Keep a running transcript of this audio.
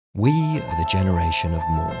We are the generation of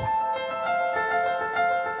more.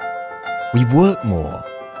 We work more,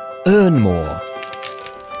 earn more,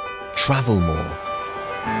 travel more,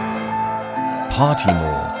 party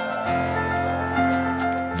more,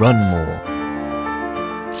 run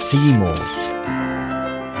more, see more,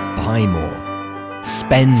 buy more,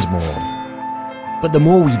 spend more. But the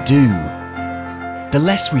more we do, the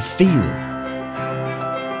less we feel.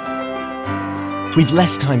 We've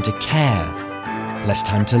less time to care, less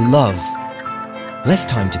time to love, less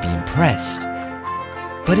time to be impressed.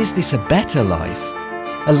 But is this a better life?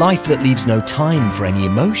 A life that leaves no time for any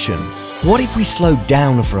emotion? What if we slowed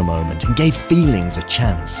down for a moment and gave feelings a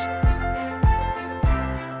chance?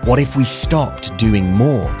 What if we stopped doing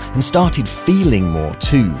more and started feeling more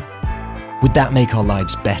too? Would that make our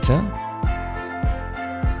lives better?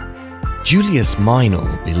 Julius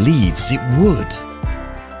Meinl believes it would.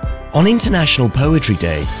 On International Poetry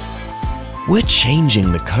Day, we're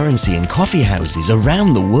changing the currency in coffee houses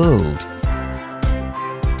around the world.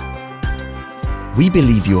 We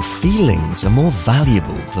believe your feelings are more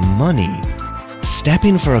valuable than money. Step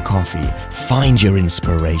in for a coffee, find your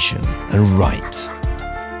inspiration, and write.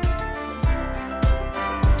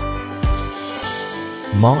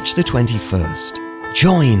 March the 21st.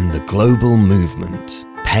 Join the global movement.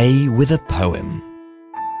 Pay with a poem.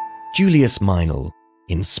 Julius Meinl,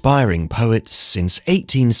 inspiring poet since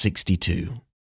 1862.